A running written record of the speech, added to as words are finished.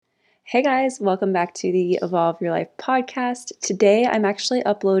Hey guys, welcome back to the Evolve Your Life podcast. Today I'm actually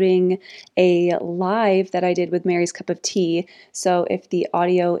uploading a live that I did with Mary's Cup of Tea. So if the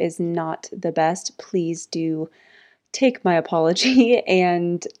audio is not the best, please do take my apology.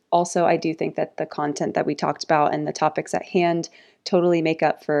 And also, I do think that the content that we talked about and the topics at hand totally make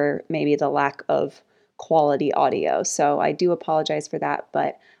up for maybe the lack of quality audio. So I do apologize for that,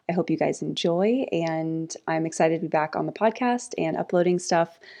 but I hope you guys enjoy. And I'm excited to be back on the podcast and uploading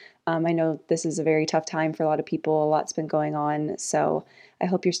stuff. I know this is a very tough time for a lot of people. A lot's been going on. So I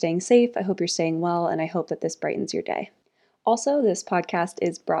hope you're staying safe. I hope you're staying well. And I hope that this brightens your day. Also, this podcast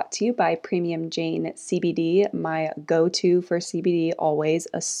is brought to you by Premium Jane CBD, my go-to for CBD always,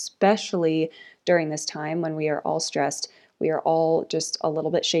 especially during this time when we are all stressed. We are all just a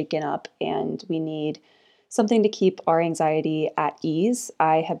little bit shaken up and we need something to keep our anxiety at ease.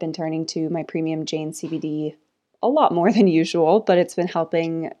 I have been turning to my Premium Jane CBD a lot more than usual, but it's been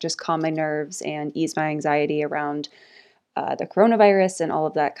helping just calm my nerves and ease my anxiety around the coronavirus and all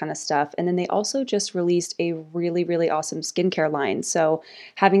of that kind of stuff. And then they also just released a really, really awesome skincare line. So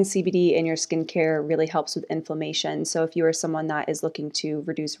having CBD in your skincare really helps with inflammation. So if you are someone that is looking to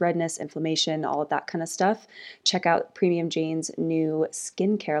reduce redness, inflammation, all of that kind of stuff, check out Premium Jane's new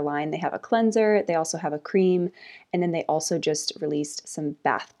skincare line. They have a cleanser, they also have a cream, and then they also just released some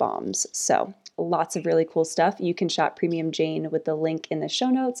bath bombs. So lots of really cool stuff. You can shop Premium Jane with the link in the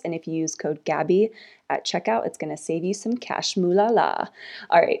show notes. And if you use code Gabby at checkout, it's going to save you some cash. Moolah.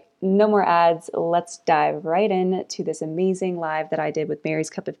 All right, no more ads. Let's dive right in to this amazing live that I did with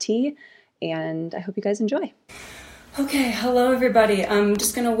Mary's Cup of Tea. And I hope you guys enjoy. Okay, hello everybody. I'm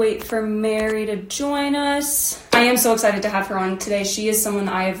just gonna wait for Mary to join us. I am so excited to have her on today. She is someone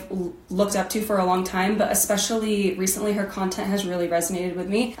I've looked up to for a long time, but especially recently her content has really resonated with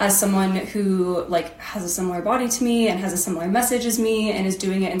me as someone who has a similar body to me and has a similar message as me and is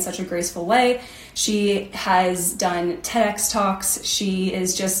doing it in such a graceful way. She has done TEDx talks.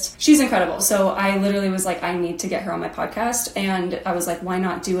 She's incredible. So I literally was like, I need to get her on my podcast. And I was like, why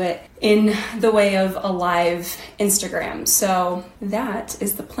not do it in the way of a live Instagram? So that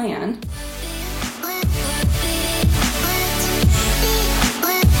is the plan.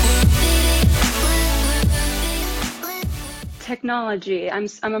 Technology. I'm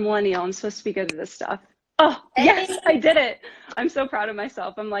a millennial. I'm supposed to be good at this stuff. Oh, yes, I did it. I'm so proud of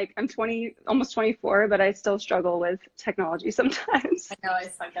myself. I'm 20, almost 24, but I still struggle with technology sometimes. I know I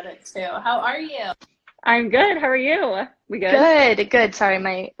suck at it too. How are you? I'm good. How are you? We good? Good. Sorry,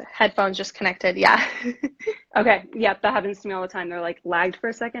 my headphones just connected. Yeah. Okay. Yep. That happens to me all the time. They're lagged for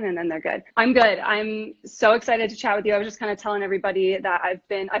a second and then they're good. I'm good. I'm so excited to chat with you. I was just kind of telling everybody that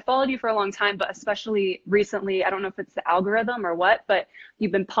I followed you for a long time, but especially recently, I don't know if it's the algorithm or what, but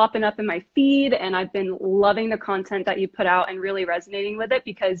you've been popping up in my feed and I've been loving the content that you put out and really resonating with it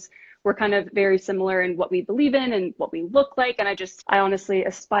because we're kind of very similar in what we believe in and what we look like. And I honestly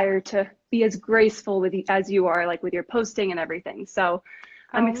aspire to be as graceful with you as you are, with your posting and everything. So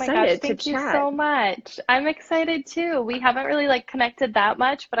I'm excited to chat. Thank you so much. I'm excited too. We haven't really connected that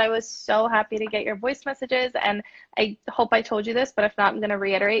much, but I was so happy to get your voice messages. And I hope I told you this, but if not, I'm going to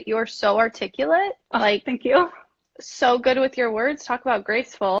reiterate. You're so articulate. Thank you. So good with your words. Talk about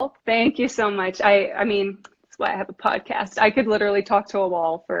graceful. Thank you so much. I mean, why I have a podcast. I could literally talk to a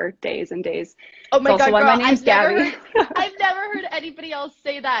wall for days and days. Oh my God, girl, my name's Gabby. I've never heard anybody else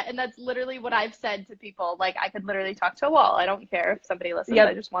say that. And that's literally what I've said to people. I could literally talk to a wall. I don't care if somebody listens. Yep.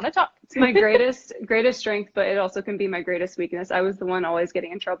 I just want to talk. It's my greatest strength, but it also can be my greatest weakness. I was the one always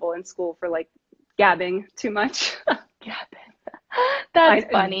getting in trouble in school for gabbing too much. Gabbing.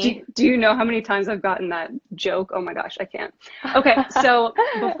 That's funny. Do you know how many times I've gotten that joke? Oh my gosh, I can't. Okay, so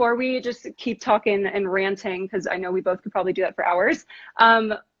before we just keep talking and ranting, because I know we both could probably do that for hours,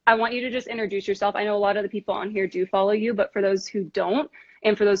 I want you to just introduce yourself. I know a lot of the people on here do follow you, but for those who don't,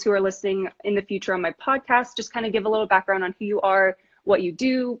 and for those who are listening in the future on my podcast, just kind of give a little background on who you are, what you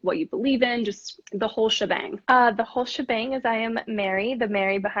do, what you believe in, just the whole shebang. The whole shebang is I am Mary, the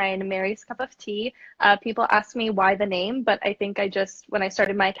Mary behind Mary's Cup of Tea. People ask me why the name, but I think when I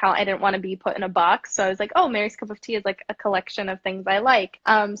started my account, I didn't want to be put in a box. So I was like, oh, Mary's Cup of Tea is a collection of things I like.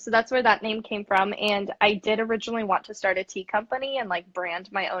 So that's where that name came from. And I did originally want to start a tea company and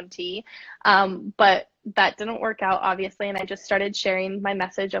brand my own tea. But that didn't work out, obviously. And I just started sharing my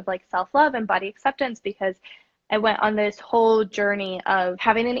message of self-love and body acceptance because I went on this whole journey of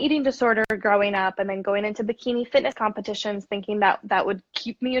having an eating disorder growing up and then going into bikini fitness competitions thinking that would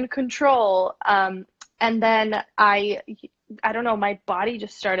keep me in control. And then I don't know, my body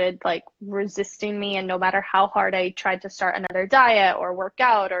just started resisting me. And no matter how hard I tried to start another diet or work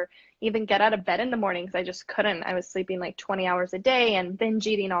out or, even get out of bed in the mornings. I just couldn't. I was sleeping like 20 hours a day and binge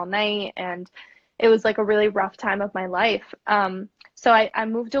eating all night. And it was like a really rough time of my life. So I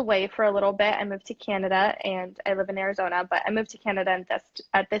moved away for a little bit. I moved to Canada and I live in Arizona, but I moved to Canada and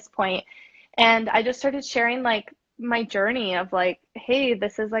at this point, and I just started sharing like my journey of like, hey,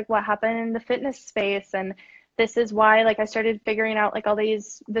 this is like what happened in the fitness space, and this is why like I started figuring out like all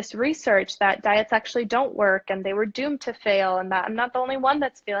this research that diets actually don't work and they were doomed to fail, and that I'm not the only one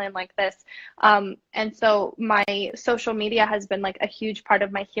that's feeling like this. And so my social media has been like a huge part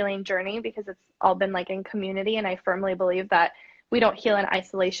of my healing journey because it's all been like in community, and I firmly believe that we don't heal in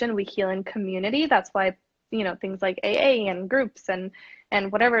isolation, we heal in community. That's why, things like AA and groups and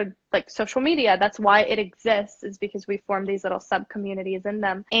whatever, like social media, that's why it exists, is because we form these little sub communities in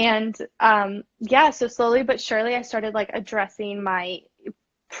them. And yeah, so slowly but surely I started like addressing my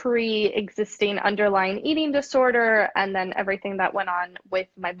pre-existing underlying eating disorder and then everything that went on with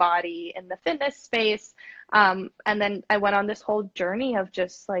my body in the fitness space. And then I went on this whole journey of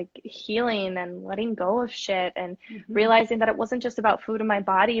just like healing and letting go of shit and realizing that it wasn't just about food in my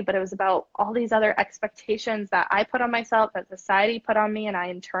body, but it was about all these other expectations that I put on myself, that society put on me, and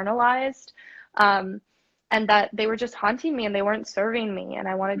I internalized. And that they were just haunting me and they weren't serving me. And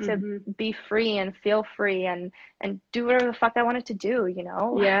I wanted to be free and feel free and do whatever the fuck I wanted to do,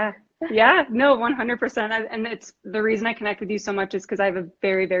 Yeah. Yeah. No, 100%. And it's the reason I connect with you so much is because I have a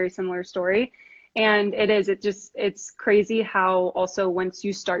very, very similar story. And it's crazy how also once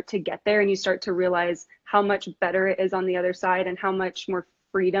you start to get there and you start to realize how much better it is on the other side and how much more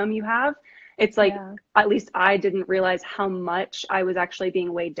freedom you have, it's like, at least I didn't realize how much I was actually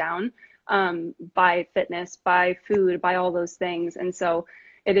being weighed down by fitness, by food, by all those things. And so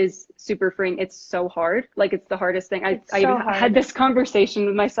it is super freeing. It's so hard. Like it's the hardest thing. I even had this conversation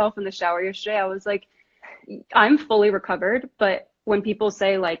with myself in the shower yesterday. I was like, I'm fully recovered, but when people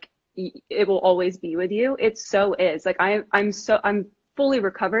say like, it will always be with you, it so is. Like I'm fully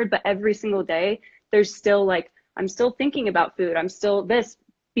recovered, but every single day there's still like, I'm still thinking about food. I'm still this,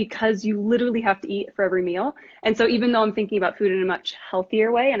 because you literally have to eat for every meal. And so even though I'm thinking about food in a much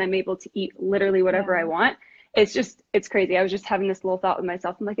healthier way and I'm able to eat literally whatever I want, it's crazy. I was just having this little thought with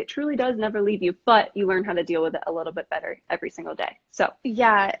myself. I'm like, it truly does never leave you, but you learn how to deal with it a little bit better every single day. So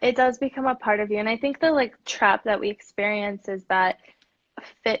yeah, it does become a part of you. And I think the like trap that we experience is that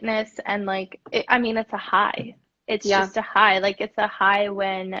fitness and like, it's a high. It's just a high. Like it's a high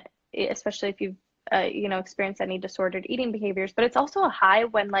when, especially if you've experience any disordered eating behaviors, but it's also a high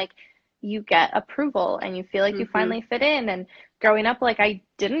when like you get approval and you feel like you finally fit in. And growing up, like I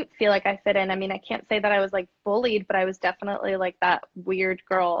didn't feel like I fit in. I mean, I can't say that I was like bullied, but I was definitely like that weird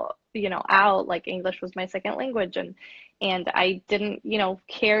girl, out. Like English was my second language, and I didn't,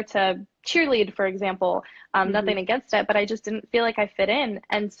 care to cheerlead, for example. Nothing against it, but I just didn't feel like I fit in.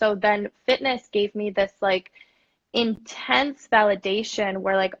 And so then fitness gave me this like intense validation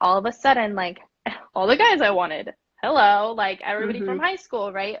where like all of a sudden like all the guys I wanted, hello, like everybody from high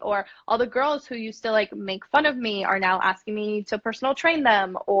school, right? Or all the girls who used to like make fun of me are now asking me to personal train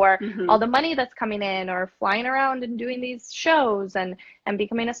them, or all the money that's coming in, or flying around and doing these shows and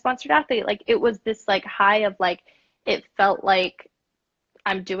becoming a sponsored athlete. Like it was this like high of like, it felt like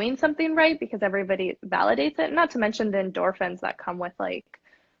I'm doing something right because everybody validates it. Not to mention the endorphins that come with like,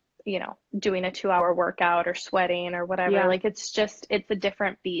 doing a 2-hour workout or sweating or whatever. Like it's a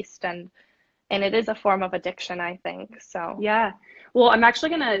different beast, and it is a form of addiction, I think. So yeah. Well, I'm actually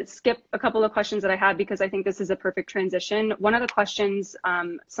going to skip a couple of questions that I had because I think this is a perfect transition. One of the questions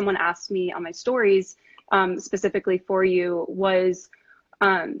someone asked me on my stories specifically for you was,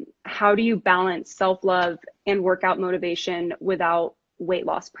 how do you balance self-love and workout motivation without weight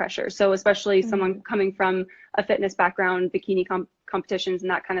loss pressure? So especially someone coming from a fitness background, bikini competitions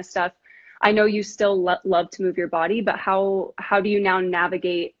and that kind of stuff. I know you still love to move your body, but how do you now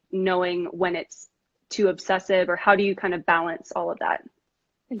navigate knowing when it's too obsessive, or how do you kind of balance all of that?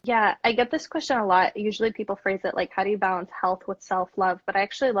 yeah, I get this question a lot. Usually people phrase it like, how do you balance health with self-love? But I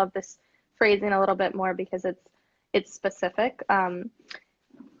actually love this phrasing a little bit more because it's specific.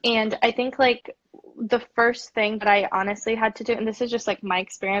 And I think like the first thing that I honestly had to do, and this is just like my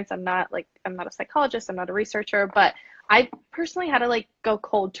experience, I'm not a psychologist, I'm not a researcher, but I personally had to like go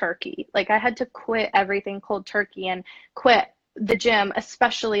cold turkey. Like I had to quit everything cold turkey and quit the gym,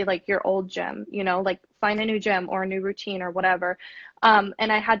 especially like your old gym, like find a new gym or a new routine or whatever. And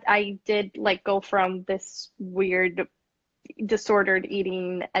I did like go from this weird disordered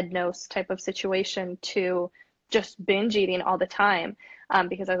eating ednos type of situation to just binge eating all the time,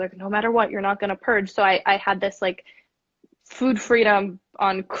 because I was like, no matter what, you're not going to purge. So I had this like food freedom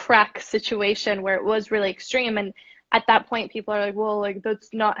on crack situation where it was really extreme. And at that point, people are like, well, like, that's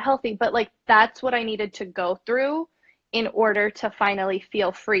not healthy. But like, that's what I needed to go through in order to finally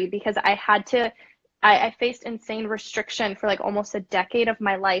feel free, because I faced insane restriction for like almost a decade of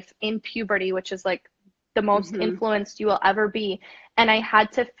my life in puberty, which is like the most Mm-hmm. influenced you will ever be. And I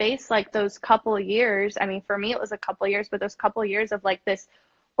had to face like those couple of years. I mean, for me, it was a couple of years, but those couple of years of like this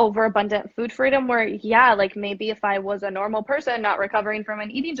overabundant food freedom where, yeah, like maybe if I was a normal person, not recovering from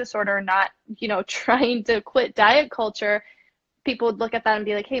an eating disorder, not, trying to quit diet culture, people would look at that and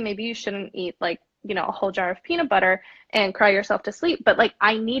be like, hey, maybe you shouldn't eat like, a whole jar of peanut butter and cry yourself to sleep. But like,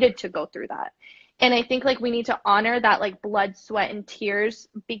 I needed to go through that. And I think like we need to honor that like blood, sweat, and tears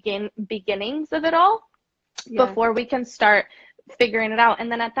beginnings of it all Yeah. before we can start figuring it out.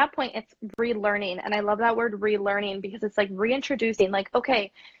 And then at that point, it's relearning. And I love that word relearning, because it's like reintroducing, like,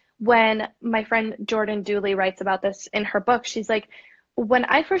 okay, when my friend Jordan Dooley writes about this in her book, she's like, when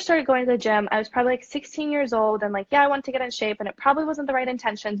I first started going to the gym, I was probably like 16 years old, and like, yeah, I wanted to get in shape, and it probably wasn't the right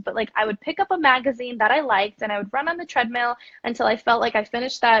intentions, but like I would pick up a magazine that I liked and I would run on the treadmill until I felt like I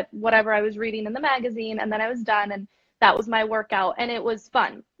finished that whatever I was reading in the magazine, and then I was done, and that was my workout, and it was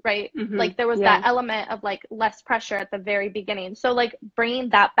fun, right? Mm-hmm. Like there was Yeah. that element of like less pressure at the very beginning. So like bringing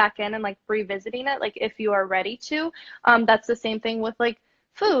that back in and like revisiting it, like if you are ready to, that's the same thing with like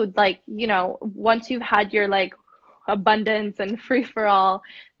food. Like, once you've had your like abundance and free for all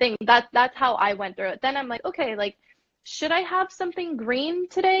thing, that's how I went through it. Then I'm like, okay, like, should I have something green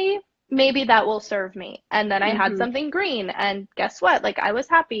today? Maybe that will serve me. And then I had Mm-hmm. something green, and guess what? Like I was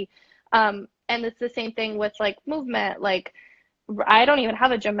happy. And it's the same thing with like movement. Like I don't even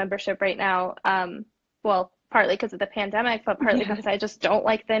have a gym membership right now. Well, partly because of the pandemic, but partly Yeah. because I just don't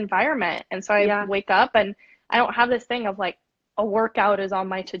like the environment. And so I Yeah. wake up and I don't have this thing of like a workout is on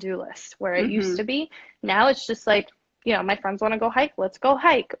my to-do list where it used Mm-hmm. to be. Now it's just like, my friends want to go hike, let's go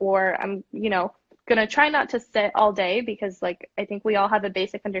hike. Or I'm, gonna try not to sit all day, because like I think we all have a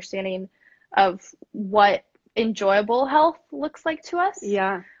basic understanding of what enjoyable health looks like to us.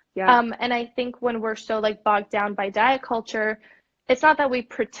 Yeah. Yeah. And I think when we're so like bogged down by diet culture, it's not that we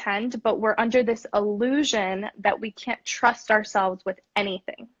pretend, but we're under this illusion that we can't trust ourselves with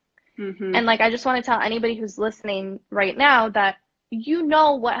anything. Mm-hmm. And like, I just want to tell anybody who's listening right now that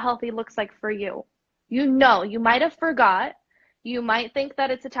what healthy looks like for you. You might have forgot. You might think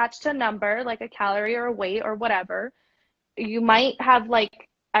that it's attached to a number, like a calorie or a weight or whatever. You might have like,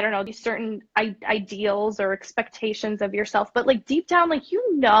 I don't know, these certain ideals or expectations of yourself, but like deep down, like,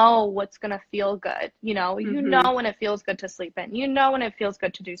 what's going to feel good. Mm-hmm. When it feels good to sleep in, when it feels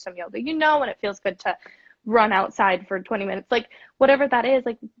good to do some yoga, when it feels good to run outside for 20 minutes, like whatever that is,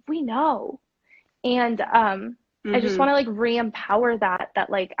 like we know. And I just Mm-hmm. want to like re-empower that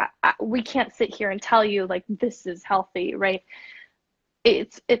like we can't sit here and tell you like this is healthy, right?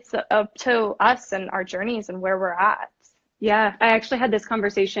 It's up to us and our journeys and where we're at. Yeah, I actually had this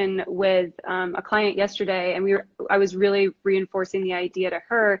conversation with a client yesterday, and I was really reinforcing the idea to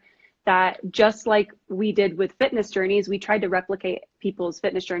her that just like we did with fitness journeys, we tried to replicate people's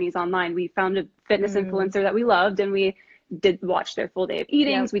fitness journeys online. We found a fitness influencer that we loved, and we did watch their full day of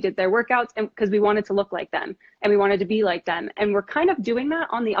eatings. Yep. We did their workouts, and because we wanted to look like them and we wanted to be like them. And we're kind of doing that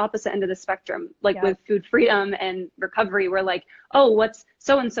on the opposite end of the spectrum, like Yep. with food freedom and recovery. We're like, oh, what's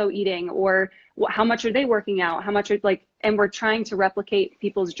so and so eating, or how much are they working out? How much are like, and we're trying to replicate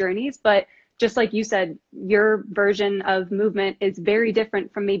people's journeys. But just like you said, your version of movement is very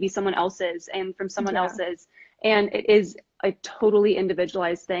different from maybe someone else's and from someone Yeah. else's. And it is a totally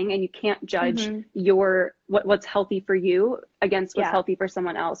individualized thing, and you can't judge what's healthy for you against what's healthy for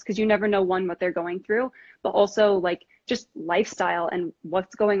someone else, because you never know, one, what they're going through, but also like just lifestyle and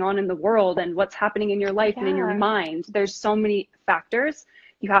what's going on in the world and what's happening in your life and in your mind. There's so many factors.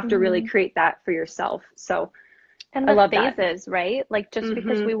 You have to really create that for yourself. So and I the love phases, right? Like just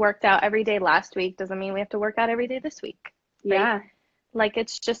because we worked out every day last week doesn't mean we have to work out every day this week. Right? Yeah. Like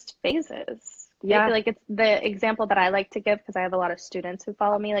it's just phases. Yeah. Like it's the example that I like to give, because I have a lot of students who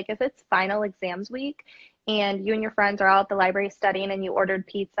follow me. Like if it's final exams week and you and your friends are all at the library studying and you ordered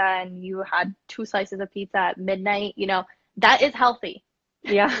pizza and you had 2 slices of pizza at midnight, that is healthy.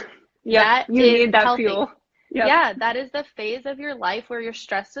 Yeah. Yeah. You need that healthy. fuel. Yep. Yeah, that is the phase of your life where you're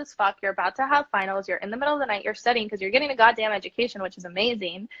stressed as fuck. You're about to have finals. You're in the middle of the night. You're studying because you're getting a goddamn education, which is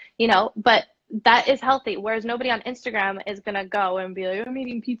amazing, but that is healthy. Whereas nobody on Instagram is going to go and be like, I'm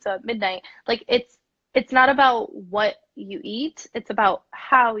eating pizza at midnight. Like it's not about what you eat. It's about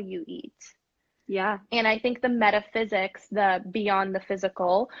how you eat. Yeah. And I think the metaphysics, the beyond the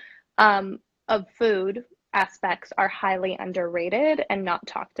physical of food aspects are highly underrated and not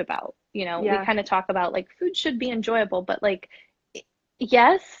talked about. We kind of talk about like food should be enjoyable, but like,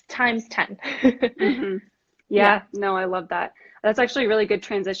 yes, times 10. Yeah, no, I love that. That's actually a really good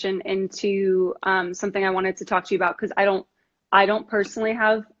transition into something I wanted to talk to you about because I don't personally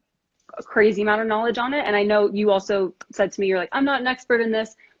have a crazy amount of knowledge on it. And I know you also said to me, you're like, I'm not an expert in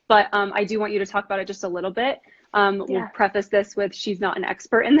this, but I do want you to talk about it just a little bit. We'll preface this with she's not an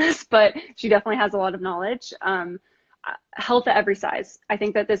expert in this, but she definitely has a lot of knowledge. Health at every size. I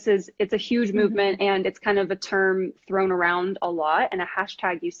think that it's a huge movement and it's kind of a term thrown around a lot and a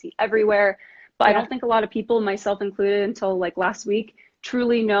hashtag you see everywhere. But I don't think a lot of people, myself included, until like last week,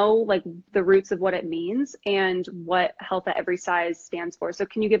 truly know like the roots of what it means and what health at every size stands for. So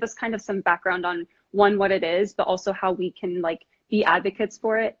can you give us kind of some background on one, what it is, but also how we can like be advocates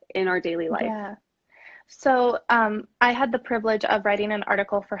for it in our daily life? Yeah. So I had the privilege of writing an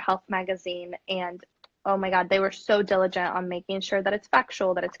article for Health Magazine, and oh my God, they were so diligent on making sure that it's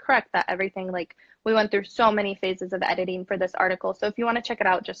factual, that it's correct, that everything, like we went through so many phases of editing for this article. So if you want to check it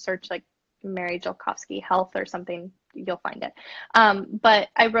out, just search like Mary Jelkovsky Health or something, you'll find it. But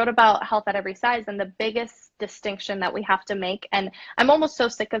I wrote about health at every size, and the biggest distinction that we have to make, and I'm almost so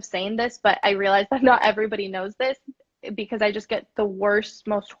sick of saying this, but I realize that not everybody knows this because I just get the worst,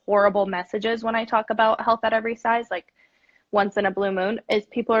 most horrible messages when I talk about health at every size. Like once in a blue moon is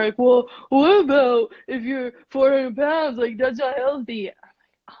people are like, well, what about if you're 400 pounds? Like, that's not healthy. I'm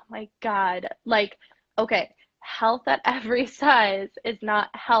like, oh my God. Like, okay, health at every size is not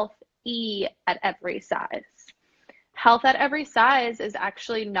healthy at every size. Health at every size is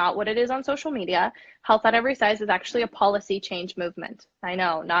actually not what it is on social media. Health at every size is actually a policy change movement. I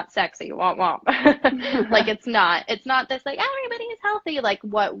know, not sexy, womp womp. Like it's not this like everybody is healthy, like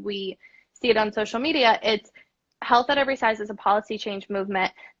what we see it on social media. It's Health at Every Size is a policy change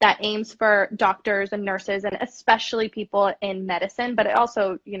movement that aims for doctors and nurses and especially people in medicine, but it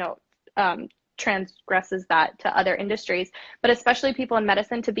also, transgresses that to other industries, but especially people in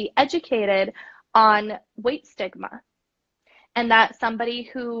medicine to be educated on weight stigma. And that somebody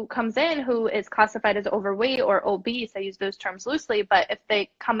who comes in who is classified as overweight or obese, I use those terms loosely, but if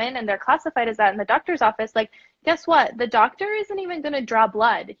they come in and they're classified as that in the doctor's office, like, guess what? The doctor isn't even going to draw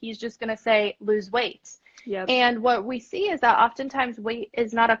blood. He's just going to say, lose weight. Yep. And what we see is that oftentimes weight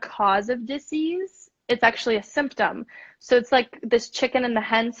is not a cause of disease, it's actually a symptom. So it's like this chicken and the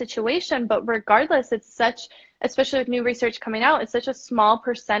hen situation, but regardless, it's such, especially with new research coming out, it's such a small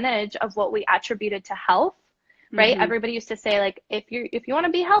percentage of what we attributed to health, right? Mm-hmm. Everybody used to say like, if you want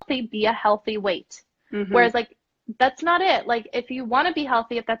to be healthy, be a healthy weight. Mm-hmm. Whereas like, that's not it. Like if you want to be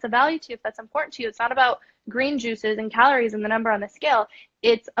healthy, if that's a value to you, if that's important to you, it's not about green juices and calories and the number on the scale.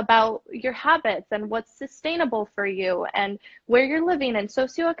 It's about your habits and what's sustainable for you and where you're living and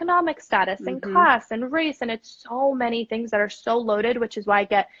socioeconomic status and class and race. And it's so many things that are so loaded, which is why I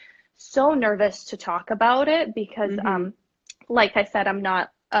get so nervous to talk about it because, like I said, I'm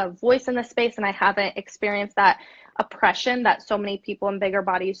not a voice in the space and I haven't experienced that oppression that so many people in bigger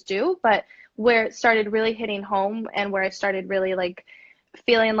bodies do. But where it started really hitting home and where I started really like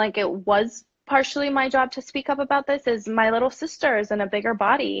feeling like it was partially my job to speak up about this is my little sister is in a bigger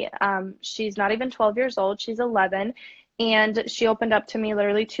body. She's not even 12 years old. She's 11. And she opened up to me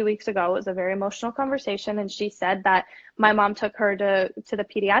literally 2 weeks ago. It was a very emotional conversation. And she said that my mom took her to the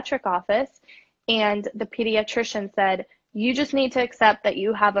pediatric office and the pediatrician said, you just need to accept that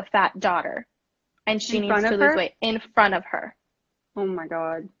you have a fat daughter and she needs to lose weight in front of her. Oh my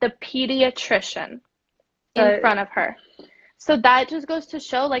God. The pediatrician in front of her. So that just goes to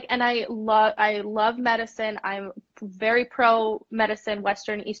show like, and I love medicine. I'm very pro medicine,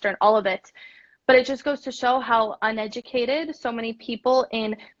 Western, Eastern, all of it. But it just goes to show how uneducated so many people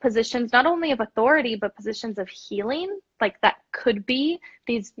in positions, not only of authority, but positions of healing, like that could be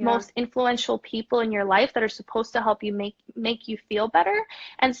these most influential people in your life that are supposed to help you make you feel better.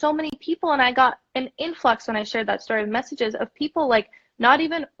 And so many people, and I got an influx when I shared that story of messages of people like not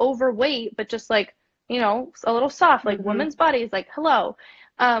even overweight, but just like, a little soft, like women's bodies, like, hello.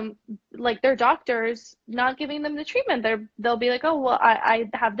 Like their doctors not giving them the treatment. They'll be like, oh, well, I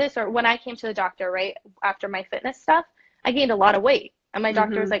have this. Or when I came to the doctor, right, after my fitness stuff, I gained a lot of weight. And my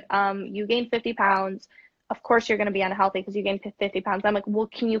doctor was like, you gained 50 pounds. Of course you're going to be unhealthy because you gained 50 pounds. I'm like, well,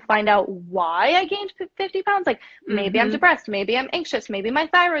 can you find out why I gained 50 pounds? Like maybe I'm depressed. Maybe I'm anxious. Maybe my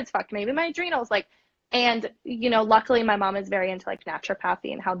thyroid's fucked. Maybe my adrenals, like, and, luckily my mom is very into like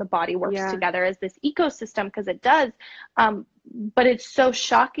naturopathy and how the body works together as this ecosystem because it does. But it's so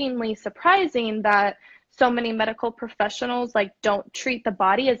shockingly surprising that so many medical professionals like don't treat the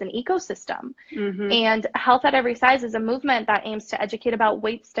body as an ecosystem. And Health at Every Size is a movement that aims to educate about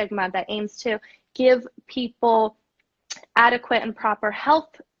weight stigma, that aims to give people adequate and proper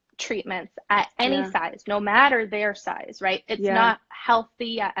health treatments at any size, no matter their size, right? It's not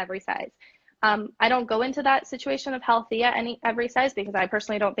healthy at every size. I don't go into that situation of healthy at every size because I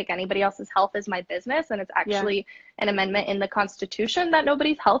personally don't think anybody else's health is my business. And it's Yeah. actually an amendment in the Constitution that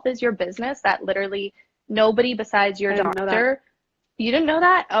nobody's health is your business, that literally nobody besides your I didn't know that. doctor. You didn't know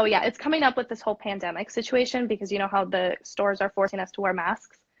that? Oh, yeah. It's coming up with this whole pandemic situation because you know how the stores are forcing us to wear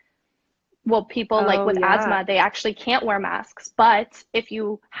masks? Well, people like Oh, with yeah. asthma, they actually can't wear masks. But if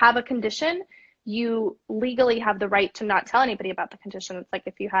you have a condition, you legally have the right to not tell anybody about the condition. It's like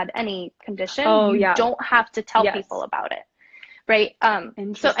if you had any condition, Oh, you yeah. don't have to tell Yes. people about it. Right? So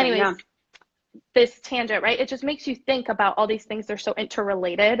Interesting. anyways, Yeah. this tangent, right? It just makes you think about all these things. They're so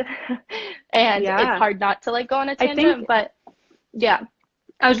interrelated and Yeah. it's hard not to like go on a I tangent, think- but yeah.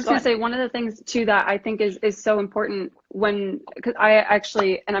 I was just Go going to say one of the things too that I think is so important because I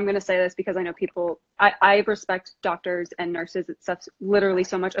actually, and I'm going to say this because I know people, I respect doctors and nurses and stuff literally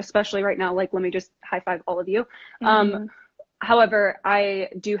so much, especially right now. Like, let me just high five all of you. Mhm. However, I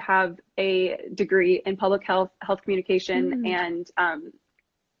do have a degree in public health, health communication, and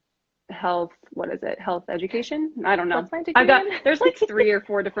health, what is it? Health education? I don't know. What's my degree in? There's like 3 or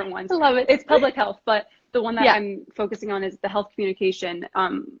 4 different ones. I love it. It's public health, but the one that Yeah. I'm focusing on is the health communication.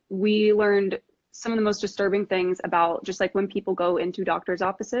 We learned some of the most disturbing things about just like when people go into doctors'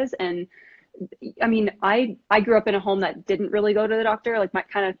 offices. And I mean, I grew up in a home that didn't really go to the doctor, like my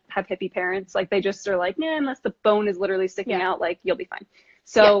kind of have hippie parents. Like they just are like, nah, unless the bone is literally sticking Yeah. out, like you'll be fine.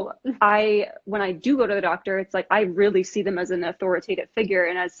 So when I do go to the doctor, it's like I really see them as an authoritative figure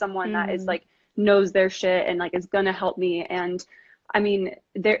and as someone that is like knows their shit and like is gonna help me. And I mean,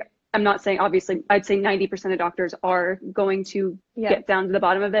 I'm not saying, obviously, I'd say 90% of doctors are going to get down to the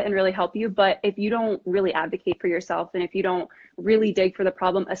bottom of it and really help you. But if you don't really advocate for yourself and if you don't really dig for the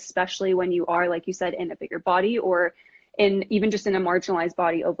problem, especially when you are, like you said, in a bigger body or in even just in a marginalized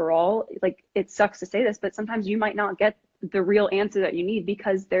body overall, like it sucks to say this, but sometimes you might not get the real answer that you need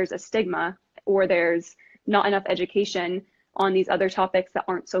because there's a stigma or there's not enough education on these other topics that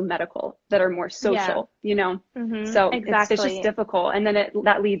aren't so medical, that are more social, you know? So Exactly. it's just difficult. And then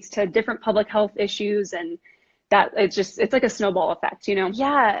that leads to different public health issues and that it's like a snowball effect, you know?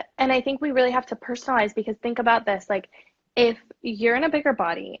 Yeah. And I think we really have to personalize because think about this, like if you're in a bigger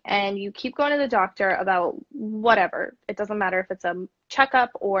body and you keep going to the doctor about whatever, it doesn't matter if it's a checkup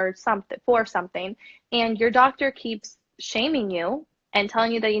or something, and your doctor keeps shaming you and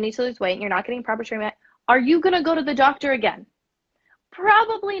telling you that you need to lose weight and you're not getting proper treatment, are you going to go to the doctor again?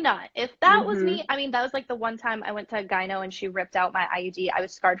 Probably not. If that was me, I mean, that was like the one time I went to a gyno and she ripped out my IUD. I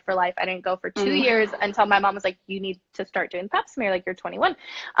was scarred for life. I didn't go for 2 years until my mom was like, you need to start doing pap smear, like you're 21.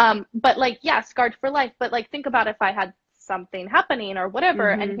 But like, yeah, scarred for life. But like, think about if I had something happening or whatever,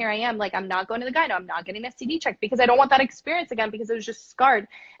 and here I am, like, I'm not going to the gyno, I'm not getting STD checked because I don't want that experience again because it was just scarred.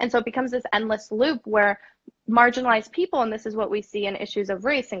 And so it becomes this endless loop where marginalized people, and this is what we see in issues of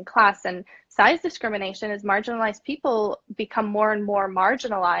race and class and size discrimination, is marginalized people become more and more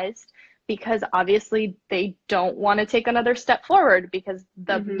marginalized because obviously they don't want to take another step forward because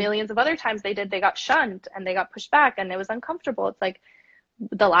the millions of other times they did, they got shunned and they got pushed back and it was uncomfortable. It's like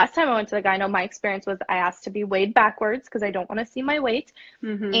the last time I went to the gyno, my experience was I asked to be weighed backwards because I don't want to see my weight.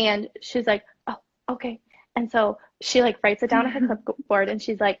 And she's like, oh, okay. And so she like writes it down on her clipboard and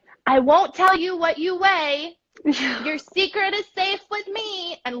she's like, I won't tell you what you weigh. Your secret is safe with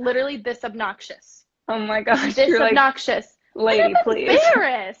me. And literally this obnoxious. Oh my gosh. This you're obnoxious. Like, lady, please.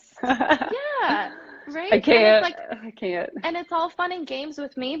 Embarrassed. Yeah. Right. I can't. And it's like, I can't. and it's all fun and games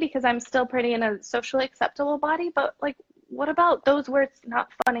with me because I'm still pretty in a socially acceptable body. But like, what about those where it's not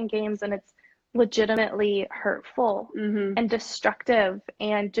fun and games and it's legitimately hurtful and destructive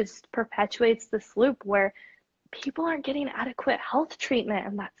and just perpetuates this loop where people aren't getting adequate health treatment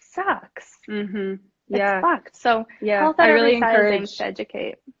and that sucks. Yeah. It's fucked. So health I at really every size aims encourage to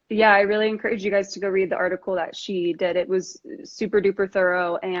educate. Yeah, I really encourage you guys to go read the article that she did. It was super duper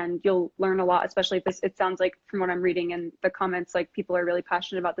thorough and you'll learn a lot, especially if it sounds like from what I'm reading in the comments, like people are really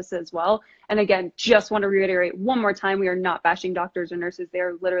passionate about this as well. And again, just want to reiterate one more time, we are not bashing doctors or nurses. They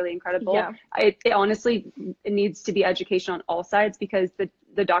are literally incredible. Yeah. It honestly, it needs to be education on all sides because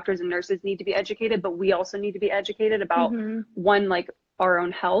the doctors and nurses need to be educated, but we also need to be educated about one, like our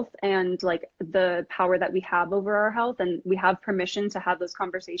own health and like the power that we have over our health, and we have permission to have those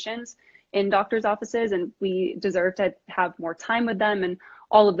conversations in doctors' offices, and we deserve to have more time with them and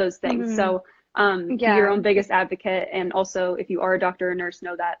all of those things. So be your own biggest advocate, and also if you are a doctor or nurse,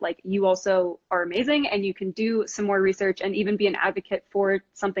 know that like you also are amazing and you can do some more research and even be an advocate for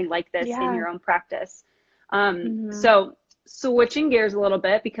something like this in your own practice. So switching gears a little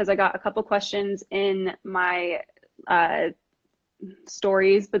bit, because I got a couple questions in my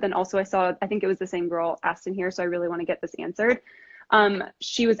stories, but then also I think it was the same girl asked in here, so I really want to get this answered.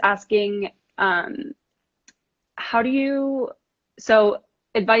 She was asking How do you, so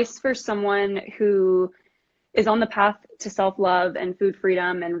advice for someone who is on the path to self-love and food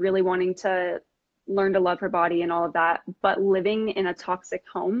freedom and really wanting to learn to love her body and all of that, but living in a toxic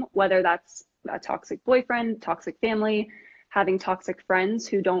home, whether that's a toxic boyfriend, toxic family, having toxic friends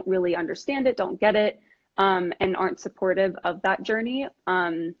who don't really understand it, don't get it, and aren't supportive of that journey,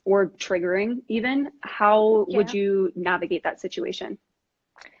 or triggering even, how would you navigate that situation?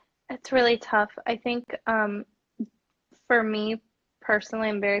 It's really tough. I think for me personally,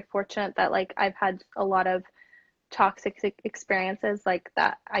 I'm very fortunate that like I've had a lot of toxic experiences like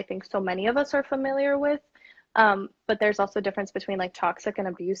that I think so many of us are familiar with. But there's also a difference between like toxic and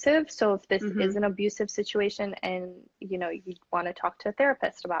abusive. So if this is an abusive situation and you know you want to talk to a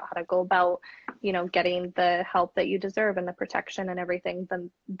therapist about how to go about, you know, getting the help that you deserve and the protection and everything, then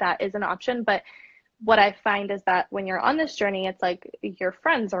that is an option. But what I find is that when you're on this journey, it's like your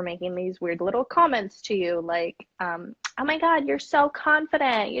friends are making these weird little comments to you, like, oh my God, you're so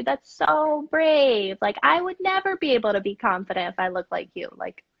confident. That's so brave. Like, I would never be able to be confident if I look like you.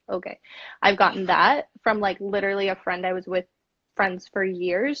 Like, okay. I've gotten that from like literally a friend I was with friends for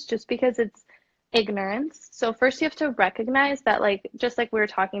years just because it's ignorance. So first you have to recognize that like just like we were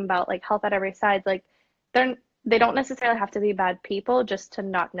talking about like health at every side, like they don't necessarily have to be bad people just to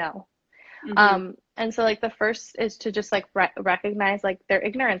not know. And so like the first is to just like recognize like their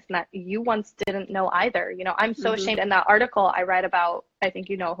ignorance and that you once didn't know either. You know, I'm so ashamed. In that article I write about, I think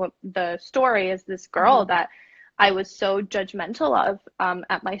you know who the story is, this girl that I was so judgmental of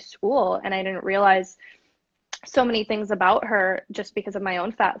at my school, and I didn't realize so many things about her just because of my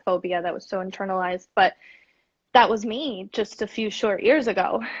own fat phobia that was so internalized. But that was me just a few short years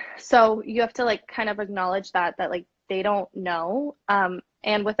ago. So you have to like kind of acknowledge that like they don't know.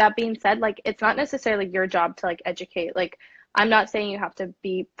 And with that being said, like it's not necessarily your job to like educate. Like I'm not saying you have to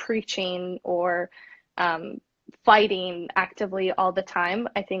be preaching or fighting actively all the time.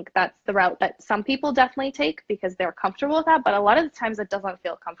 I think that's the route that some people definitely take because they're comfortable with that. But a lot of the times it doesn't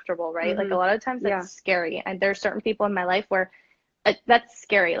feel comfortable, right? Like a lot of times it's scary. And there's certain people in my life where that's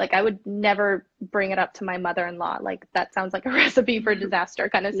scary. Like I would never bring it up to my mother-in-law. Like that sounds like a recipe for disaster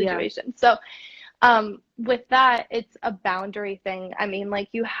kind of situation. So with that, it's a boundary thing. I mean, like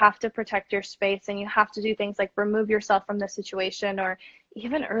you have to protect your space and you have to do things like remove yourself from the situation. Or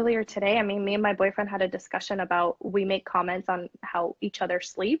even earlier today, I mean, me and my boyfriend had a discussion about, we make comments on how each other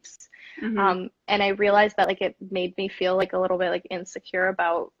sleeps. And I realized that like it made me feel like a little bit like insecure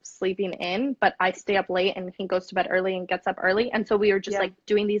about sleeping in, but I stay up late and he goes to bed early and gets up early. And so we were just like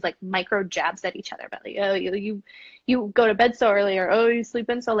doing these like micro jabs at each other about like, oh, you go to bed so early, or oh, you sleep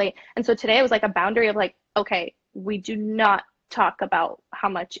in so late. And so today it was like a boundary of like, okay, we do not talk about how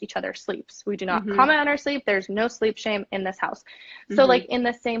much each other sleeps. We do not comment on our sleep. There's no sleep shame in this house. So like in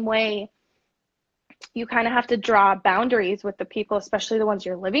the same way, you kind of have to draw boundaries with the people, especially the ones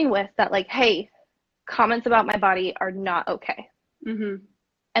you're living with, that like, hey, comments about my body are not okay. And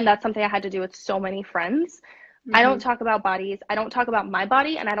that's something I had to do with so many friends. I don't talk about bodies. I don't talk about my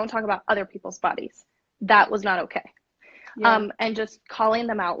body, and I don't talk about other people's bodies. That was not okay. And just calling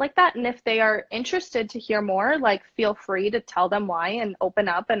them out like that. And if they are interested to hear more, like feel free to tell them why and open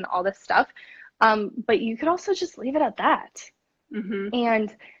up and all this stuff. But you could also just leave it at that.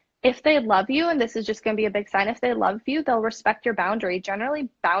 And if they love you, and this is just going to be a big sign, if they love you, they'll respect your boundary. Generally,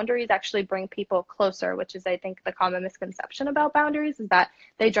 boundaries actually bring people closer, which is, I think, the common misconception about boundaries is that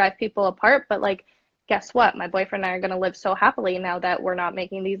they drive people apart. But like, guess what? My boyfriend and I are going to live so happily now that we're not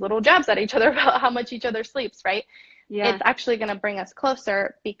making these little jabs at each other about how much each other sleeps, right? It's actually going to bring us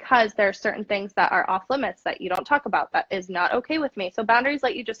closer because there are certain things that are off limits that you don't talk about that is not okay with me. So boundaries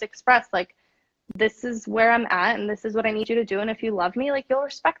let you just express like, this is where I'm at and this is what I need you to do. And if you love me, like you'll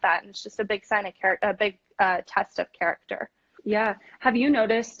respect that. And it's just a big sign of character, a big test of character. Yeah. Have you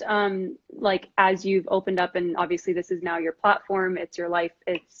noticed, like, as you've opened up, and obviously this is now your platform, it's your life,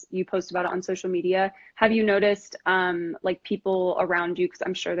 you post about it on social media. Have you noticed, like people around you, because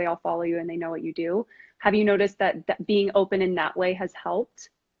I'm sure they all follow you and they know what you do. Have you noticed that being open in that way has helped?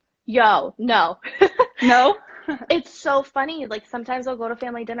 Yo, no. No? It's so funny. Like sometimes I'll go to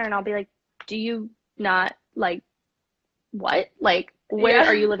family dinner and I'll be like, do you not like what? Like where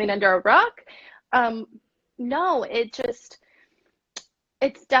are you living under a rock? No, it's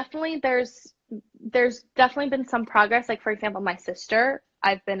definitely there's definitely been some progress. Like for example, my sister,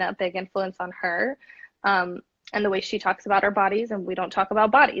 I've been a big influence on her. And the way she talks about her bodies, and we don't talk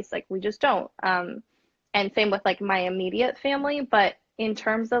about bodies, like we just don't. And same with like my immediate family, but in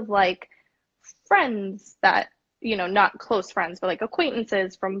terms of like friends that, you know, not close friends, but like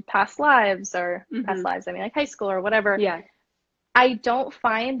acquaintances from past lives or past lives, I mean like high school or whatever. Yeah. I don't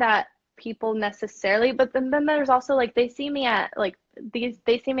find that people necessarily, but then there's also like they see me at like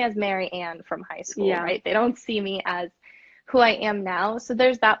they see me as Mary Ann from high school, Yeah. right? They don't see me as who I am now. So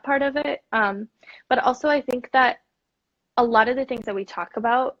there's that part of it. But also I think that a lot of the things that we talk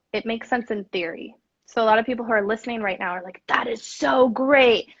about, it makes sense in theory. So a lot of people who are listening right now are like, that is so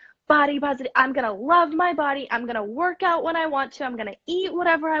great. Body positive. I'm going to love my body. I'm going to work out when I want to. I'm going to eat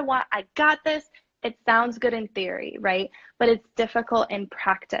whatever I want. I got this. It sounds good in theory, right? But it's difficult in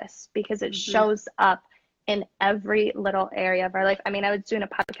practice because it shows up in every little area of our life. I mean, I was doing a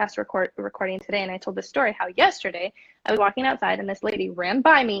podcast recording today, and I told this story how yesterday I was walking outside and this lady ran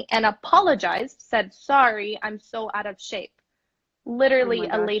by me and apologized, said, sorry, I'm so out of shape. Literally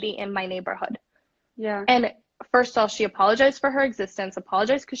a lady in my neighborhood. Yeah. And first of all, she apologized for her existence,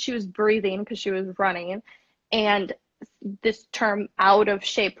 apologized because she was breathing, because she was running, and this term out of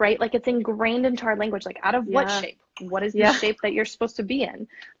shape, right? Like it's ingrained into our language, like out of what shape? What is the shape that you're supposed to be in?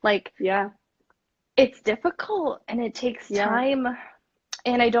 Like, it's difficult and it takes time.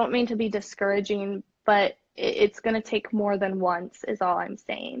 And I don't mean to be discouraging, but it's going to take more than once is all I'm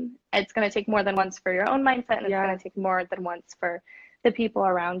saying. It's going to take more than once for your own mindset, and it's going to take more than once for the people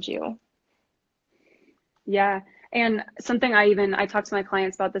around you. Yeah. And something I talk to my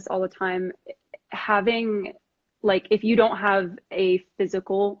clients about this all the time, having like, if you don't have a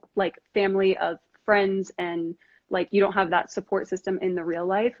physical like family of friends and like you don't have that support system in the real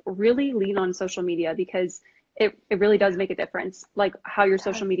life, really lean on social media because it really does make a difference. Like how your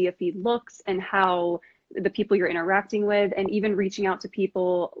social media feed looks and how the people you're interacting with, and even reaching out to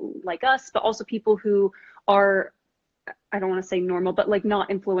people like us, but also people who are, I don't want to say normal, but like not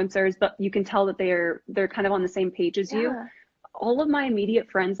influencers, but you can tell that they're kind of on the same page as you. All of my immediate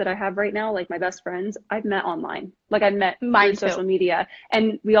friends that I have right now, like my best friends, I've met online. Like I've met through social media,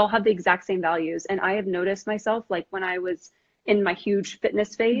 and we all have the exact same values. And I have noticed myself, like when I was in my huge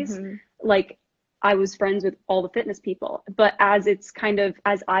fitness phase, like I was friends with all the fitness people. But as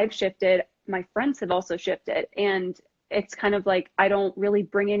I've shifted, my friends have also shifted. And it's kind of like, I don't really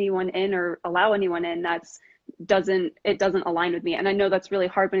bring anyone in or allow anyone in doesn't align with me. And I know that's really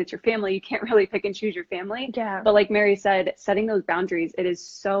hard when it's your family. You can't really pick and choose your family. But like Mary said, setting those boundaries, it is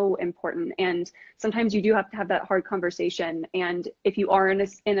so important. And sometimes you do have to have that hard conversation. And if you are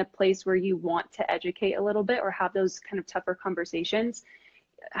in a place where you want to educate a little bit or have those kind of tougher conversations,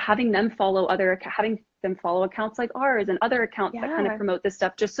 having them follow accounts like ours and other accounts that kind of promote this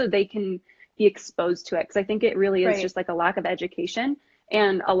stuff, just so they can be exposed to it. Because I think it really is just like a lack of education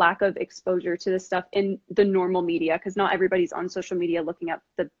and a lack of exposure to this stuff in the normal media, because not everybody's on social media looking at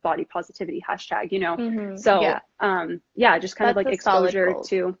the body positivity hashtag, you know? So just kind of like exposure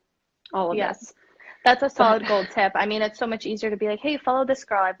to all of this. That's a solid gold tip. I mean, it's so much easier to be like, hey, follow this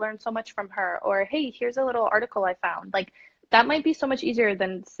girl. I've learned so much from her. Or, hey, here's a little article I found. Like, that might be so much easier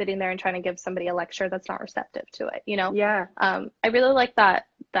than sitting there and trying to give somebody a lecture that's not receptive to it, you know? I really like that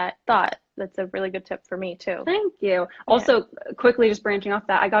thought. That's a really good tip for me too. Thank you. Also, quickly just branching off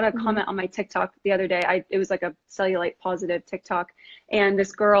that, I got a comment on my TikTok the other day. It was like a cellulite positive TikTok, and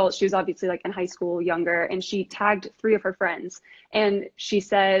this girl, she was obviously like in high school, younger, and she tagged 3 of her friends, and she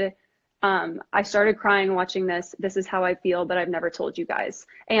said, I started crying watching this. This is how I feel, but I've never told you guys.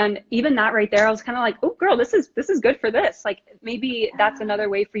 And even that right there, I was kind of like, oh girl, this is good for this. Like maybe that's another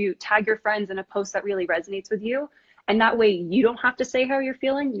way for you. Tag your friends in a post that really resonates with you. And that way you don't have to say how you're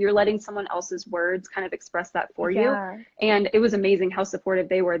feeling. You're letting someone else's words kind of express that for you. And it was amazing how supportive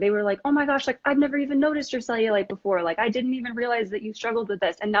they were. They were like, oh my gosh, like I've never even noticed your cellulite before. Like I didn't even realize that you struggled with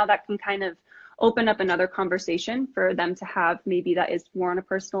this. And now that can kind of open up another conversation for them to have. Maybe that is more on a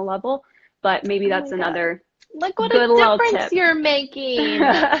personal level, but maybe that's another Look what good a little difference tip you're making.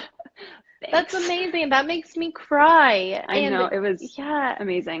 That's amazing. That makes me cry. I know, it was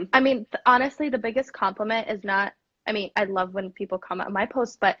amazing. I mean, honestly, the biggest compliment is not, I mean, I love when people comment on my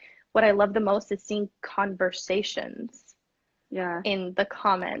posts, but what I love the most is seeing conversations in the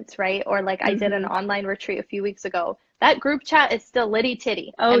comments, right? Or like I did an online retreat a few weeks ago. That group chat is still litty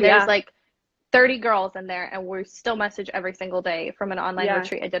titty. And there's like 30 girls in there, and we still message every single day from an online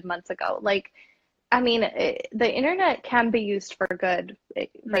retreat I did months ago. Like, I mean, the internet can be used for good,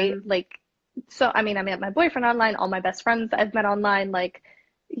 right? Like, so, I mean, I met my boyfriend online, all my best friends I've met online, like,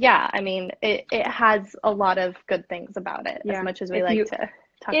 I mean, it has a lot of good things about it, as much as we like to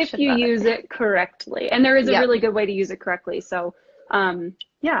talk if shit you about use it correctly. And there is a really good way to use it correctly. So,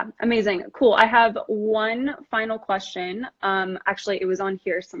 amazing. Cool. I have one final question. Actually, it was on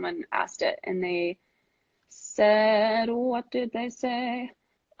here. Someone asked it and they said, what did they say?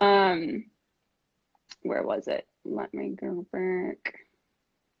 Where was it? Let me go back.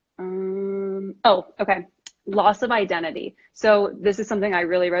 Okay. Loss of identity. So this is something I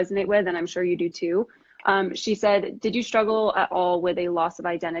really resonate with, and I'm sure you do too. She said, did you struggle at all with a loss of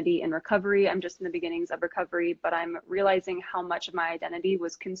identity in recovery? I'm just in the beginnings of recovery, but I'm realizing how much of my identity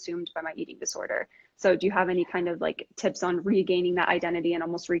was consumed by my eating disorder. So do you have any kind of like tips on regaining that identity and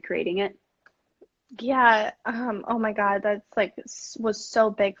almost recreating it? Yeah, oh my God, that's like was so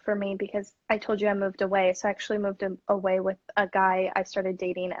big for me because I told you I moved away. So I actually moved away with a guy I started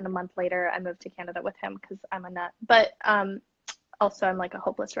dating, and a month later I moved to Canada with him because I'm a nut. But also I'm like a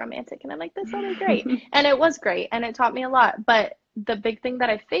hopeless romantic, and I'm like, this will be great. And it was great, and it taught me a lot. But the big thing that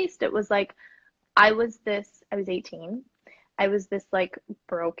I faced, it was like I was 18. I was this like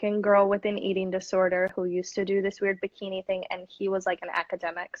broken girl with an eating disorder who used to do this weird bikini thing, and he was like an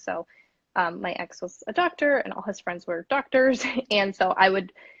academic. So my ex was a doctor, and all his friends were doctors. And so I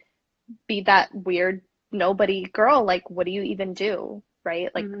would be that weird nobody girl. Like, what do you even do? Right?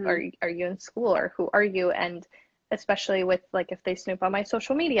 Like, are you in school, or who are you? And especially with like if they snoop on my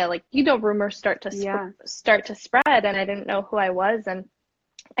social media, like, rumors start to start to spread, and I didn't know who I was. And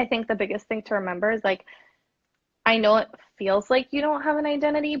I think the biggest thing to remember is like, I know it feels like you don't have an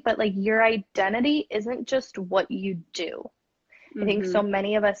identity, but like your identity isn't just what you do. I think so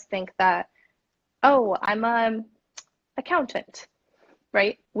many of us think that, oh, I'm a accountant,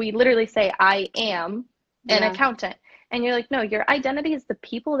 right? We literally say I am an accountant. And you're like, no, your identity is the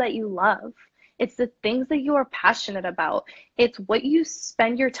people that you love. It's the things that you are passionate about. It's what you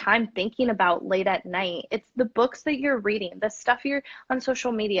spend your time thinking about late at night. It's the books that you're reading, the stuff you're on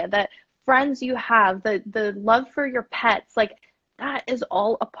social media, the friends you have, the love for your pets. Like, that is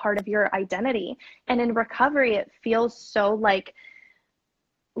all a part of your identity. And in recovery, it feels so like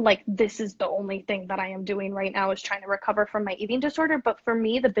this is the only thing that I am doing right now is trying to recover from my eating disorder. But for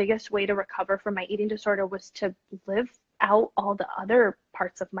me, the biggest way to recover from my eating disorder was to live out all the other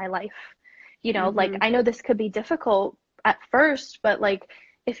parts of my life. Like, I know this could be difficult at first, but like,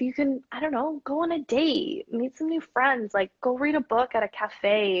 if you can, I don't know, go on a date, meet some new friends, like go read a book at a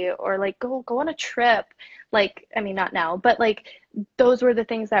cafe, or like go on a trip. Like, I mean, not now, but like those were the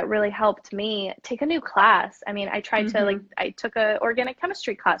things that really helped me. Take a new class. I mean, I tried to like, I took a organic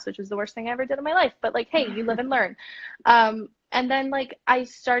chemistry class, which was the worst thing I ever did in my life, but like, hey, you live and learn. And then like I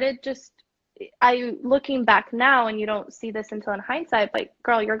started looking back now, and you don't see this until in hindsight, but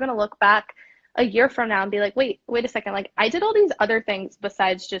girl, you're going to look back a year from now and be like, wait a second. Like, I did all these other things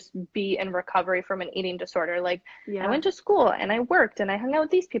besides just be in recovery from an eating disorder. Like, I went to school, and I worked, and I hung out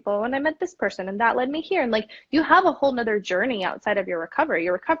with these people, and I met this person, and that led me here. And like, you have a whole nother journey outside of your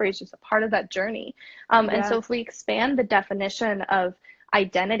recovery is just a part of that journey. And so if we expand the definition of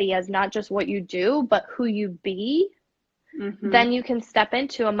identity as not just what you do, but who you be, then you can step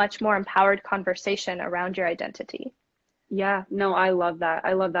into a much more empowered conversation around your identity. Yeah, no, I love that.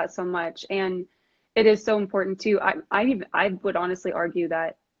 I love that so much. And it is so important too. I would honestly argue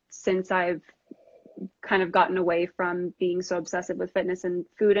that since I've kind of gotten away from being so obsessive with fitness and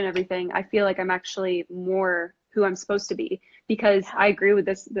food and everything, I feel like I'm actually more who I'm supposed to be, because I agree with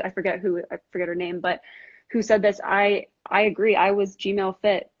this. I forget her name, but who said this. I agree. I was Gmail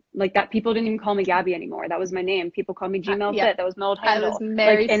Fit. Like, that, people didn't even call me Gabby anymore. That was my name. People called me Gmail Fit. That was my old handle. I was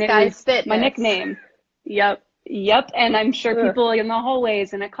Mary Sky Fitness. My nickname. Yep. And I'm sure people in the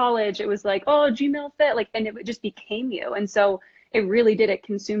hallways and at college, it was like, oh, Gmail Fit, like, and it just became you. And so it really did, it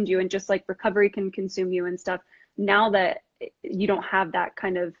consumed you. And just like recovery can consume you and stuff. Now that you don't have that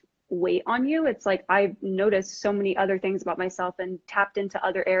kind of weight on you, it's like I've noticed so many other things about myself and tapped into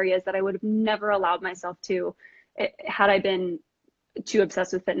other areas that I would have never allowed myself to had I been too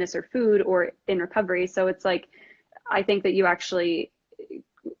obsessed with fitness or food or in recovery. So it's like, I think that you actually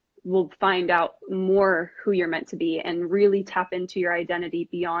will find out more who you're meant to be and really tap into your identity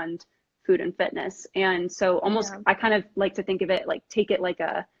beyond food and fitness. And so almost, I kind of like to think of it like, take it like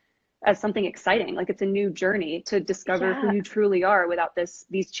as something exciting, like it's a new journey to discover who you truly are without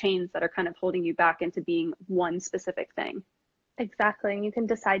these chains that are kind of holding you back into being one specific thing. Exactly. And you can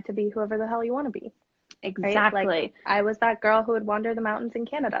decide to be whoever the hell you want to be. Exactly. Right? Like, I was that girl who would wander the mountains in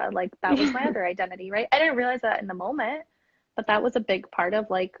Canada. Like, that was my other identity, right? I didn't realize that in the moment, but that was a big part of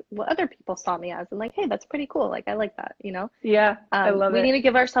like what other people saw me as, and like, hey, that's pretty cool. Like, I like that, Yeah, I love it. We need to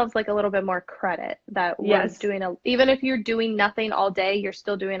give ourselves like a little bit more credit that we're doing even if you're doing nothing all day, you're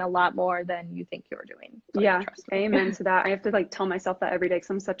still doing a lot more than you think you're doing. Like, trust me. Amen to that. I have to like tell myself that every day, because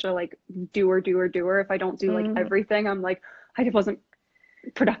I'm such a like doer. If I don't do like everything, I'm like, I wasn't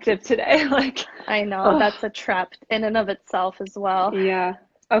productive today. Like, I know that's a trap in and of itself as well. Yeah.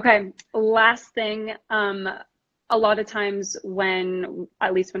 Okay. Last thing. A lot of times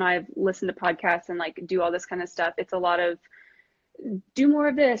at least when I've listened to podcasts and like do all this kind of stuff, it's a lot of do more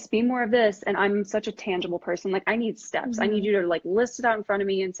of this, be more of this. And I'm such a tangible person. Like I need steps. I need you to like list it out in front of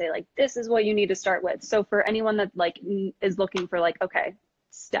me and say like, this is what you need to start with. So for anyone that like is looking for like, okay,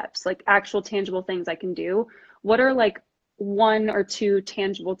 steps, like actual tangible things I can do, what are like one or two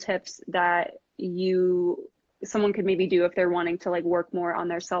tangible tips that someone could maybe do if they're wanting to like work more on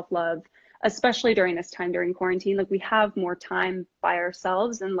their self-love, especially during this time during quarantine? Like we have more time by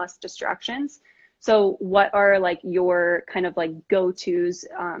ourselves and less distractions. So what are like your kind of like go-tos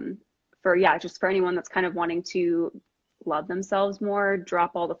just for anyone that's kind of wanting to love themselves more,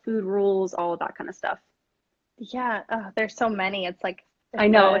 drop all the food rules, all of that kind of stuff? Yeah, there's so many. It's like I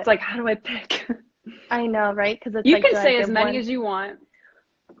know, it's like, how do I pick? I know, right? Because it's You like, can say as many as you want.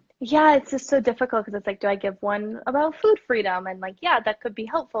 Yeah, it's just so difficult because it's like, do I give one about food freedom? And like, yeah, that could be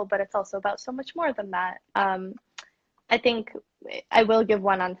helpful, but it's also about so much more than that. I think I will give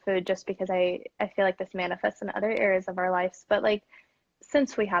one on food just because I feel like this manifests in other areas of our lives. But like,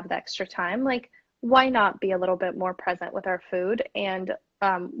 since we have the extra time, like, why not be a little bit more present with our food? And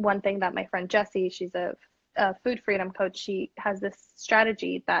one thing that my friend Jessie, she's a food freedom coach, she has this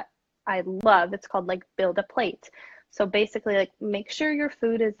strategy that I love. It's called like build a plate. So basically, like make sure your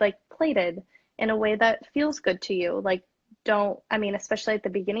food is like plated in a way that feels good to you. Like especially at the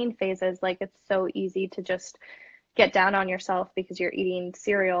beginning phases, like it's so easy to just get down on yourself because you're eating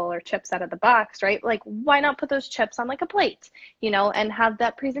cereal or chips out of the box, right? Like why not put those chips on like a plate, and have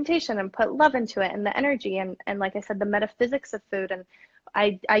that presentation and put love into it and the energy and like I said, the metaphysics of food. And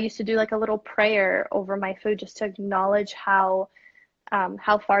I used to do like a little prayer over my food just to acknowledge how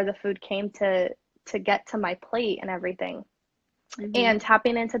far the food came to get to my plate and everything. And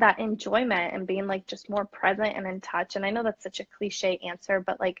tapping into that enjoyment and being like just more present and in touch. And I know that's such a cliche answer,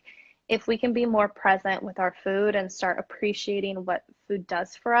 but like if we can be more present with our food and start appreciating what food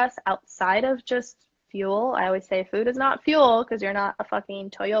does for us outside of just fuel. I always say food is not fuel because you're not a fucking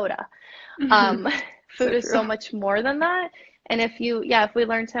Toyota. Food is so much more than that. And if we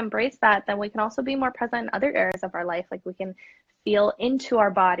learn to embrace that, then we can also be more present in other areas of our life. Like we can feel into our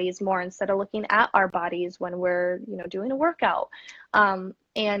bodies more instead of looking at our bodies when we're, doing a workout.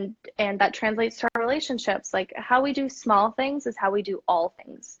 And that translates to our relationships. Like how we do small things is how we do all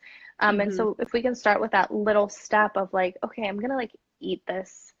things. And so if we can start with that little step of like, okay, I'm going to like eat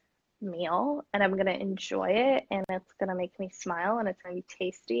this meal and I'm going to enjoy it and it's going to make me smile and it's going to be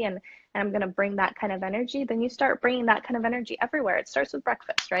tasty and I'm going to bring that kind of energy, then you start bringing that kind of energy everywhere. It starts with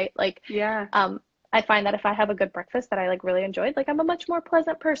breakfast, right? Like, yeah. I find that if I have a good breakfast that I like really enjoyed, like I'm a much more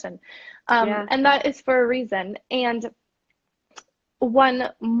pleasant person. And that is for a reason. And one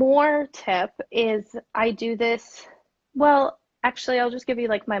more tip is I do this, well, actually, I'll just give you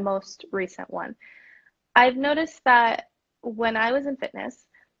like my most recent one. I've noticed that when I was in fitness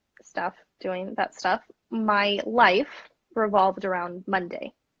stuff, doing that stuff, my life revolved around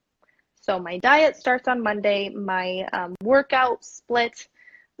Monday. So my diet starts on Monday, my workout split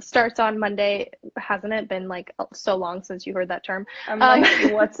starts on Monday. Hasn't it been like so long since you heard that term? I'm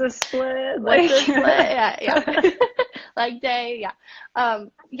like, what's a split? What's a split? Yeah. Like day, yeah.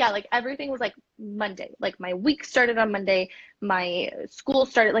 Like everything was like Monday. Like my week started on Monday, my school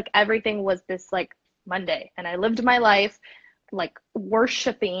started, like everything was this like Monday. And I lived my life like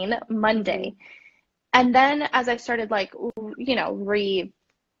worshiping Monday. And then as I started like,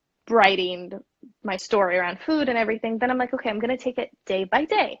 rewriting my story around food and everything, then I'm like, okay, I'm going to take it day by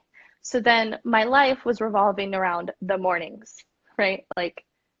day. So then my life was revolving around the mornings, right? Like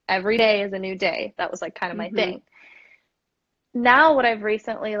every day is a new day. That was like kind of my thing. Now what I've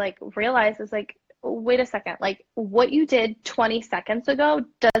recently like realized is like, wait a second, like what you did 20 seconds ago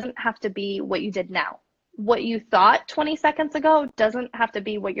doesn't have to be what you did now. What you thought 20 seconds ago doesn't have to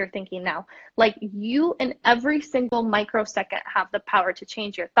be what you're thinking now. Like you in every single microsecond have the power to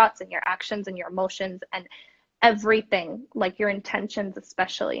change your thoughts and your actions and your emotions and everything, like your intentions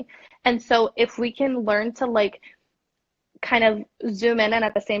especially. And so if we can learn to like kind of zoom in and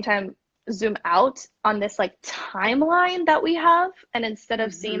at the same time zoom out on this like timeline that we have, and instead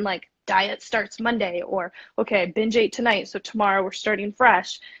of seeing like diet starts Monday or okay, I binge ate tonight, so tomorrow we're starting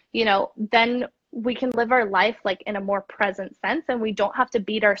fresh, then we can live our life like in a more present sense and we don't have to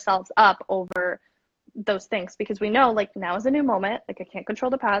beat ourselves up over those things because we know like now is a new moment, like I can't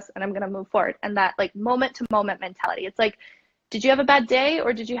control the past and I'm going to move forward. And that like moment to moment mentality, it's like, did you have a bad day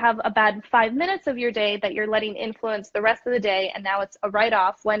or did you have a bad 5 minutes of your day that you're letting influence the rest of the day and now it's a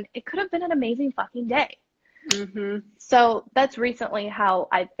write-off when it could have been an amazing fucking day. So that's recently how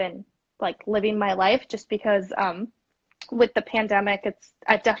I've been like living my life, just because with the pandemic,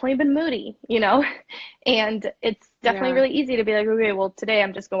 I've definitely been moody, and it's definitely really easy to be like, okay, well, today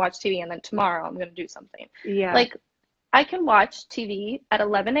I'm just gonna watch TV and then tomorrow I'm gonna do something. Yeah. Like I can watch TV at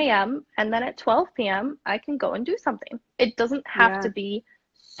 11 a.m. and then at 12 p.m. I can go and do something. It doesn't have Yeah. to be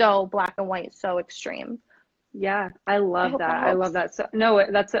so black and white, so extreme. Yeah, I I love hope that. that I love helps. that. So no,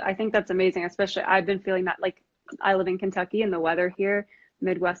 I think that's amazing. Especially I've been feeling that, like, I live in Kentucky and the weather here,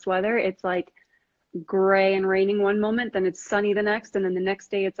 Midwest weather, it's like gray and raining one moment, then it's sunny the next, and then the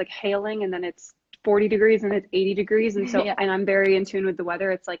next day it's like hailing, and then it's 40 degrees and it's 80 degrees. And so, Yeah. and I'm very in tune with the weather.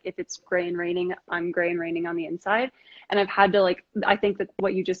 It's like if it's gray and raining, I'm gray and raining on the inside. And I've had to, like, I think that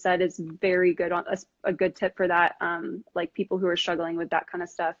what you just said is very good, on a good tip for that. Like people who are struggling with that kind of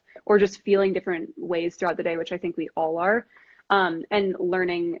stuff, or just feeling different ways throughout the day, which I think we all are. And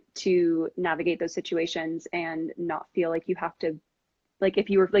learning to navigate those situations and not feel like you have to, like, if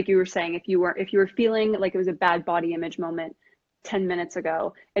you were, like you were saying, if you were feeling like it was a bad body image moment 10 minutes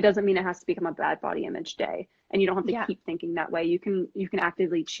ago, it doesn't mean it has to become a bad body image day. And you don't have to Yeah. keep thinking that way. You can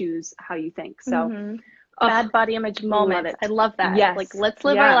actively choose how you think. So Mm-hmm. oh, Bad body image love moments. it. I love that. Yes. Like, let's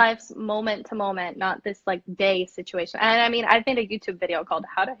live our Yeah. lives moment to moment, not this like day situation. And I mean, I've made a YouTube video called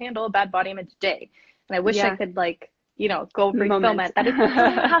How to Handle a Bad Body Image Day. And I wish I Yeah. could, like, go refilm Moment. it. That it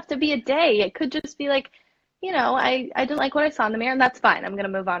doesn't have to be a day. It could just be like, I didn't like what I saw in the mirror, and that's fine. I'm gonna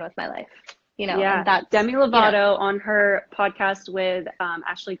move on with my life. Yeah. And that's Demi Lovato on her podcast with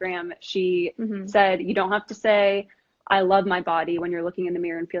Ashley Graham, she Mhm. said, you don't have to say, I love my body when you're looking in the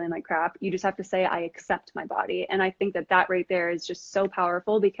mirror and feeling like crap. You just have to say, I accept my body. And I think that right there is just so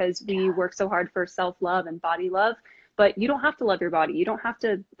powerful, because we work so hard for self-love and body love, but you don't have to love your body. You don't have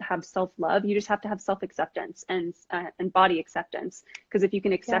to have self-love. You just have to have self-acceptance and body acceptance. Because if you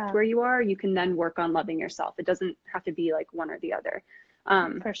can accept Yeah. where you are, you can then work on loving yourself. It doesn't have to be like one or the other.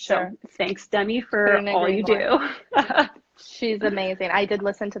 For sure. So thanks, Demi, for Couldn't all agree you more. do. She's amazing. I did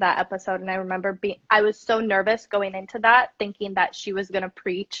listen to that episode, and I remember I was so nervous going into that, thinking that she was going to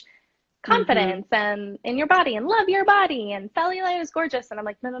preach confidence and in your body and love your body and cellulite is gorgeous. And I'm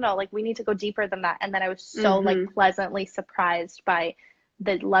like, no, like, we need to go deeper than that. And then I was so like pleasantly surprised by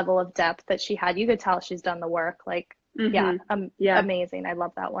the level of depth that she had. You could tell she's done the work. Like, yeah, amazing. I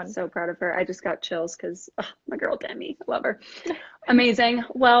love that one. So proud of her. I just got chills because my girl Demi, I love her. Amazing.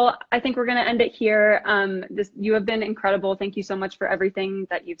 Well, I think we're going to end it here. You have been incredible. Thank you so much for everything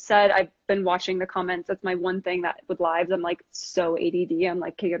that you've said. I've been watching the comments. That's my one thing that with lives, I'm like so ADD. I'm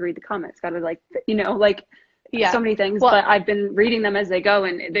like, okay, gotta read the comments. Gotta so many things. Well, but I've been reading them as they go,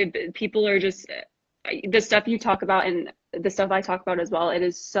 and people are just, the stuff you talk about and the stuff I talk about as well. It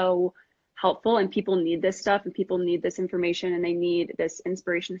is so helpful, and people need this stuff, and people need this information, and they need this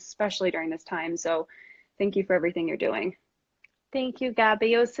inspiration, especially during this time. So thank you for everything you're doing. Thank you,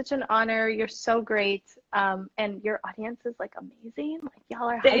 Gabby. It was such an honor. You're so great. And your audience is like amazing. Like, y'all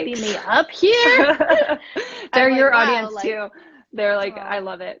are hyping me up here. They're your audience too. They're like, I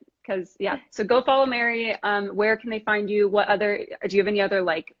love it. Cause so go follow Mary. Where can they find you? Do you have any other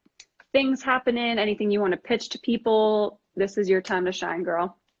like things happening? Anything you want to pitch to people? This is your time to shine,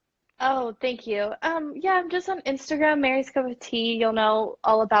 girl. Oh, thank you. I'm just on Instagram, Mary's Cup of Tea. You'll know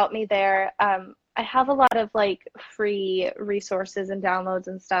all about me there. I have a lot of like free resources and downloads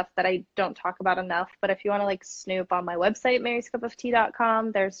and stuff that I don't talk about enough. But if you want to like snoop on my website,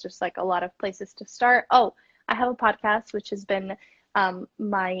 maryscupoftea.com, there's just like a lot of places to start. Oh, I have a podcast, which has been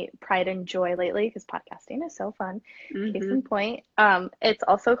my pride and joy lately, because podcasting is so fun. Case in point. It's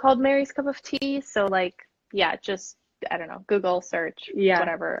also called Mary's Cup of Tea. So like, just, I don't know, Google search,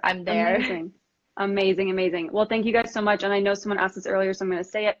 whatever. I'm there. Amazing. Well, thank you guys so much. And I know someone asked this earlier, so I'm going to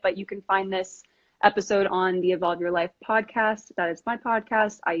say it, but you can find this episode on the Evolve Your Life podcast. That is my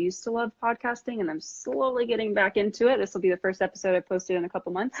podcast. I used to love podcasting, and I'm slowly getting back into it. This will be the first episode I posted in a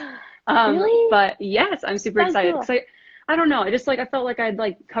couple months. Really? But yes, I'm super excited. Cool. I don't know. I felt like I'd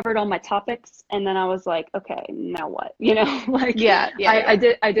like covered all my topics, and then I was like, okay, now what? I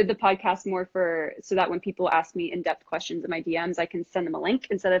did the podcast more so that when people ask me in-depth questions in my DMs, I can send them a link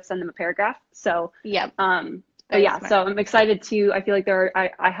instead of send them a paragraph. So so I'm excited I feel like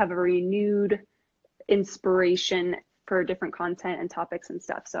I have a renewed inspiration for different content and topics and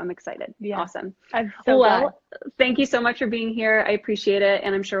stuff. So I'm excited. Awesome. I'm so glad. Thank you so much for being here. I appreciate it.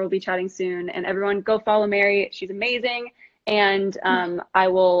 And I'm sure we'll be chatting soon. And everyone go follow Mary. She's amazing. And I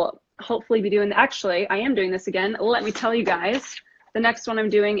will hopefully be doing, actually, I am doing this again. Let me tell you guys, the next one I'm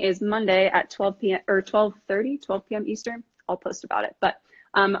doing is Monday at 12 p.m. or 12 p.m. Eastern. I'll post about it, but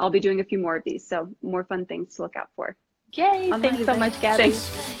I'll be doing a few more of these. So more fun things to look out for. Yay. Amazing. Thanks so much, Gabby.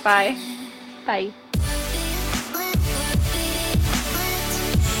 Thanks. Bye. Bye.